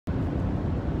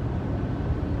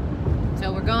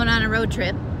So we're going on a road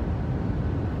trip.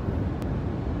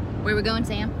 Where are we going,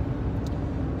 Sam?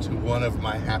 To one of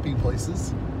my happy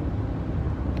places.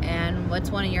 And what's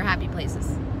one of your happy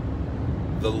places?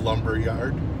 The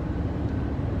Lumberyard.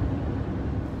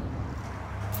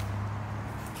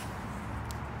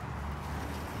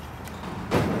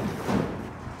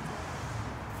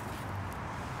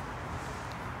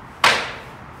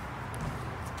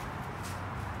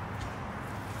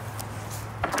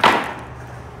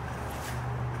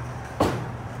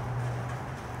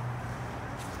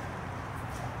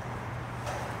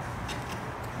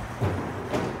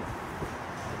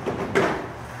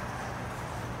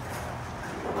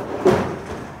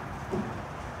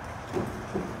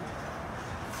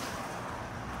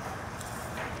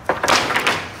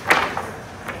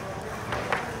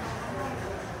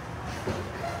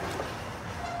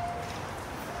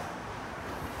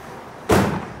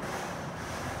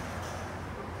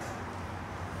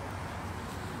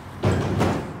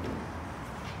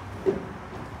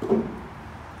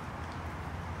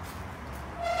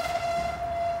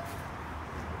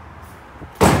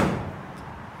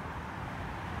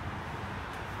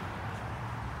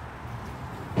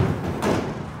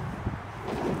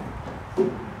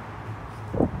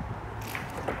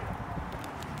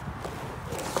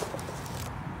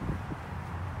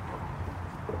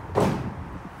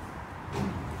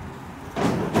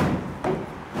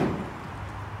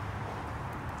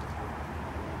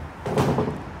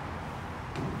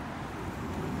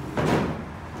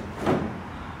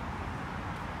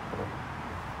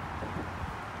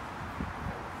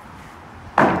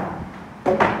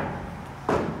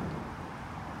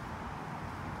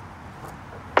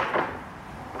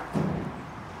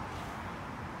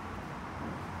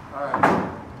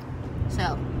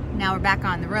 So now we're back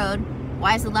on the road.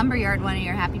 Why is the Lumberyard one of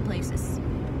your happy places?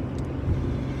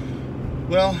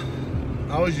 Well,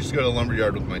 I always used to go to the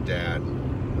Lumberyard with my dad.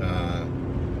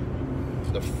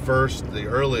 The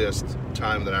earliest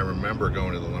time that I remember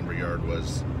going to the Lumberyard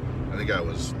was, I think I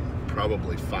was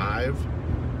probably 5.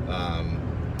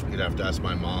 You'd have to ask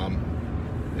my mom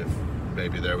if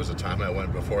maybe there was a time I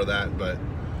went before that, but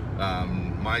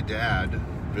my dad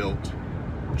built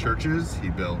churches, he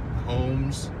built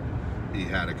homes, he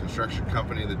had a construction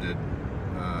company that did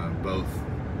both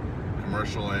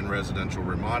commercial and residential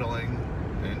remodeling,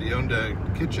 and he owned a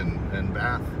kitchen and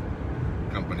bath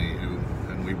company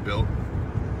and we built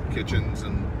kitchens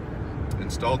and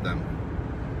installed them.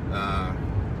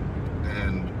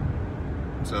 And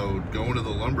so going to the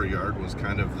Lumberyard was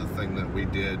kind of the thing that we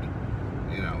did.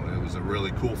 You know, it was a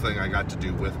really cool thing I got to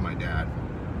do with my dad.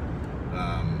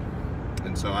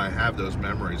 And so I have those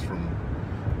memories from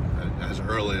as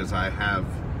early as I have,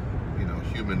 you know,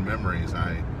 human memories.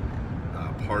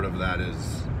 Part of that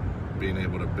is being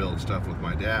able to build stuff with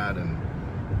my dad and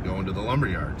going to the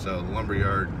Lumberyard. So the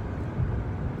Lumberyard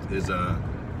is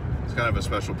it's kind of a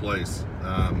special place.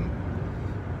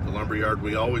 The Lumberyard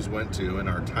we always went to in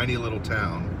our tiny little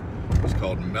town was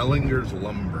called Mellinger's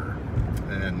Lumber.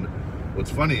 And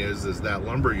what's funny is that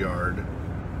Lumberyard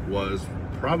was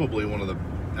probably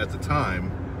at the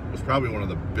time, was probably one of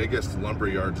the biggest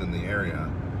lumberyards in the area.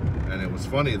 And it was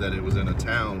funny that it was in a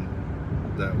town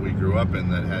that we grew up in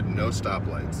that had no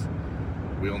stoplights.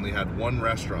 We only had one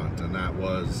restaurant, and that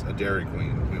was a Dairy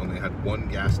Queen. We only had one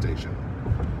gas station.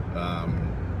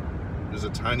 It was a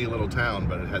tiny little town,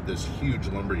 but it had this huge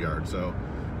lumberyard, so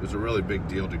it was a really big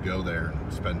deal to go there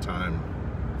and spend time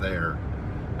there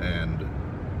and,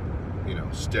 you know,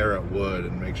 stare at wood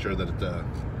and make sure that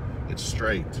it's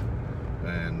straight,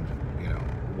 and, you know,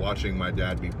 watching my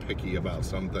dad be picky about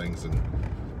some things and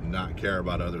not care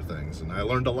about other things. And I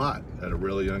learned a lot at a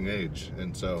really young age,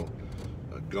 and so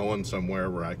going somewhere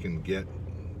where I can get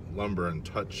lumber and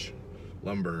touch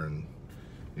lumber and,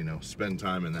 you know, spend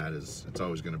time in that it's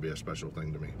always going to be a special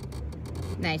thing to me.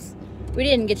 Nice. We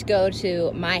didn't get to go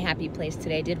to my happy place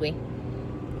today, did we?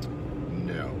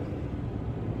 No.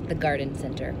 The garden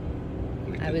center.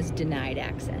 I was denied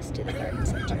access to the garden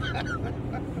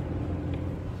center.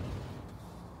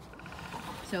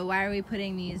 So why are we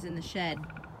putting these in the shed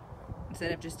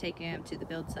instead of just taking them to the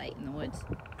build site in the woods?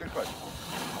 Good question.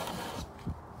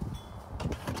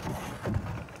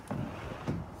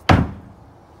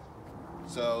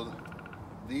 So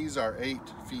these are 8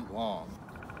 feet long,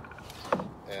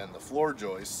 and the floor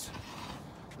joists,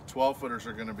 the 12-footers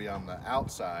are going to be on the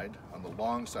outside, on the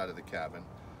long side of the cabin.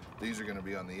 These are going to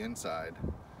be on the inside,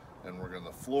 and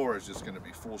the floor is just going to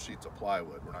be full sheets of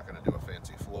plywood. We're not going to do a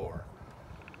fancy floor.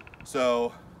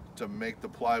 So to make the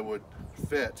plywood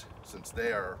fit, since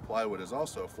plywood is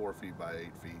also 4 feet by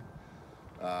 8 feet,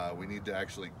 we need to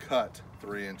actually cut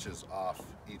 3 inches off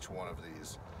each one of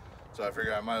these. So I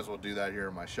figured I might as well do that here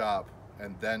in my shop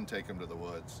and then take them to the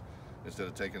woods, instead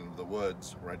of taking them to the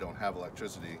woods where I don't have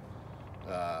electricity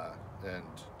and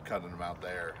cutting them out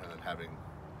there and then having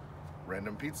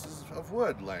random pieces of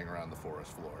wood laying around the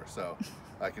forest floor. So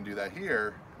I can do that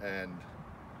here and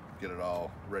get it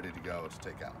all ready to go to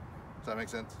take out. Does that make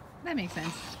sense? That makes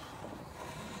sense.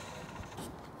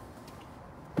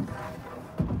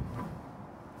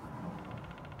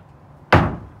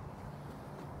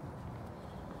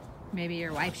 Maybe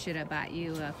your wife should have bought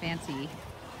you a fancy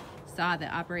saw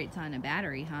that operates on a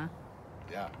battery, huh?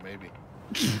 Yeah, maybe.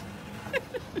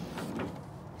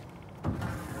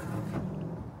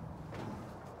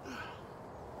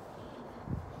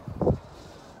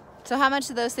 So how much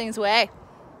do those things weigh?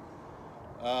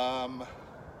 About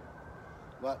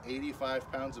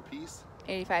 85 pounds a piece.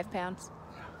 85 pounds.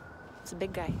 It's a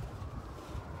big guy.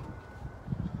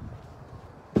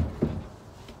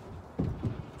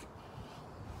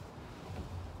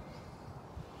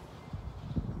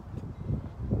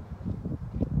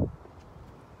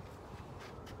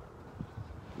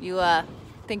 You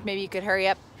think maybe you could hurry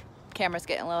up? Camera's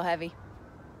getting a little heavy.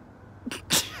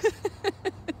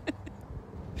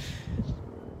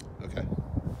 Okay.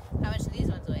 How much do these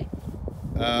ones weigh?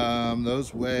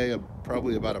 Those weigh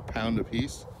probably about a pound a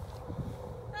piece.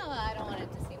 Oh, well, I don't want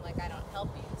it to seem like I don't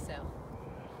help you, so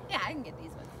yeah, I can get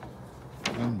these ones.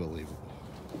 Unbelievable.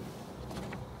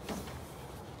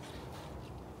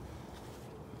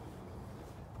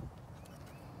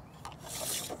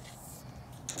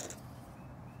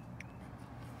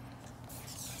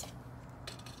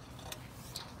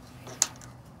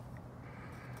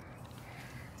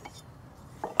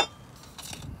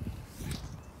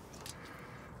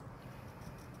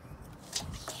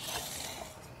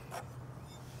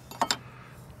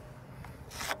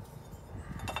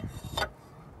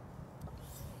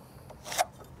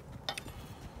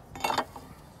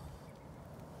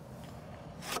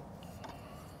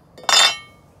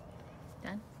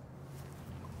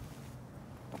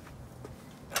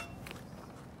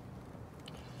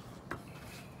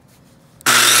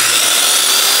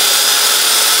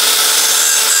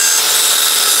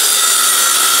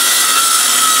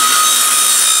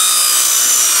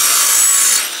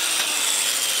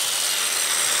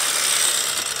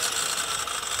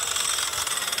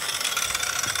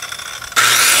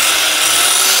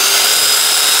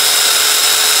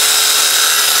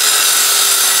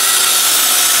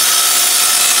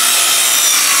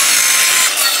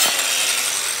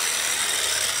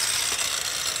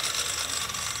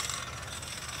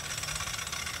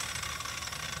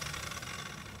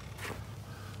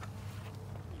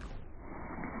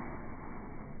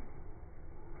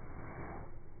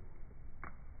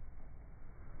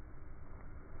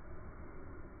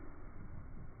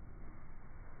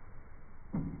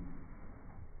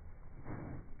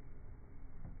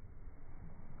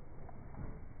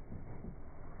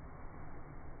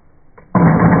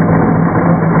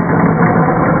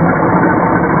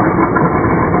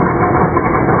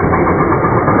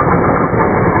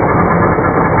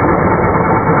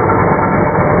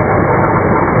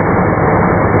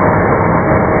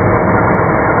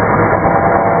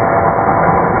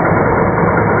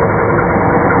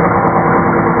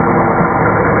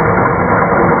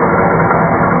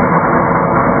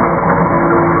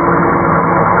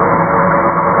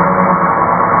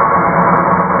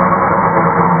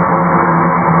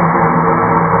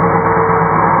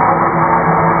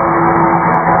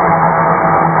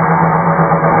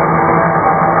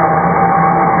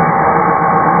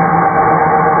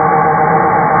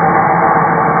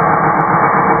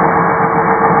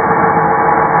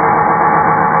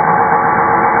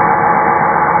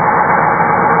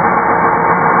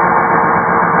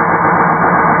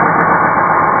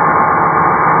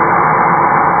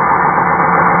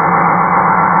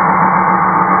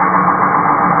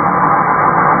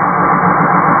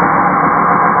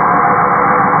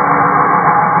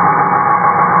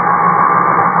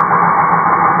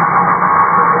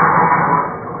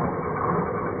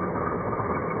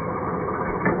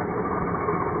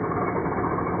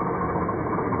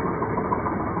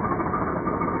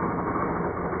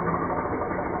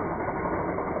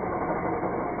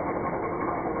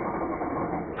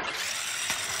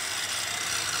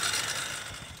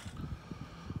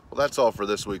 Well, that's all for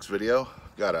this week's video.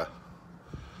 Got a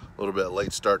little bit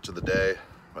late start to the day.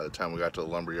 By the time we got to the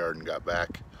lumberyard and got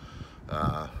back,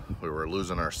 we were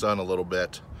losing our sun a little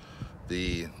bit.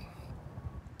 I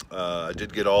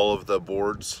did get all of the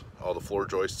boards, all the floor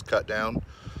joists cut down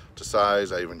to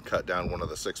size. I even cut down one of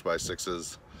the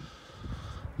 6x6s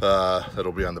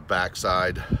that'll be on the back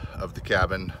side of the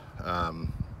cabin.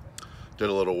 did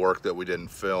a little work that we didn't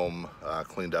film,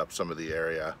 cleaned up some of the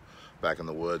area back in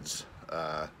the woods.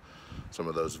 Some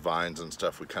of those vines and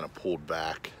stuff we kind of pulled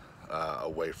back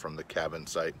away from the cabin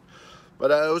site.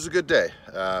 But it was a good day.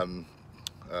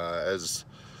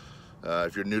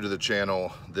 If you're new to the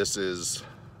channel, this is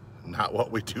not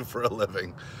what we do for a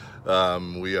living.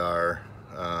 We are,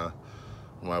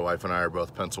 my wife and I are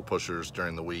both pencil pushers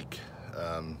during the week.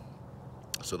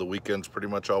 So the weekend's pretty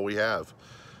much all we have.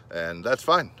 And that's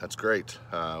fine, that's great.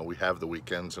 We have the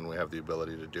weekends and we have the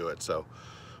ability to do it. So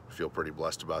I feel pretty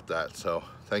blessed about that. So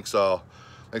thanks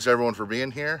everyone for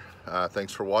being here.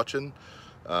 Thanks for watching.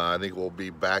 I think we'll be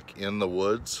back in the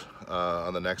woods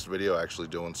on the next video, actually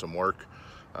doing some work.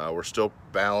 We're still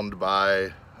bound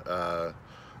by, I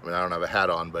mean, I don't have a hat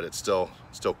on, but it's still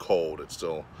cold. It's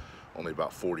still only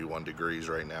about 41 degrees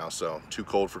right now, so too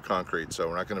cold for concrete. So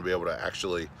we're not going to be able to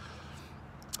actually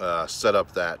set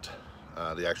up that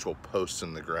the actual posts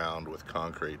in the ground with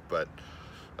concrete, but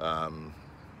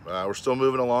we're still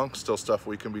moving along, still stuff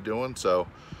we can be doing. So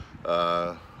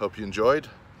hope you enjoyed.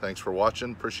 Thanks for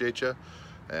watching, appreciate you,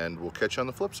 and we'll catch you on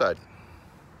the flip side.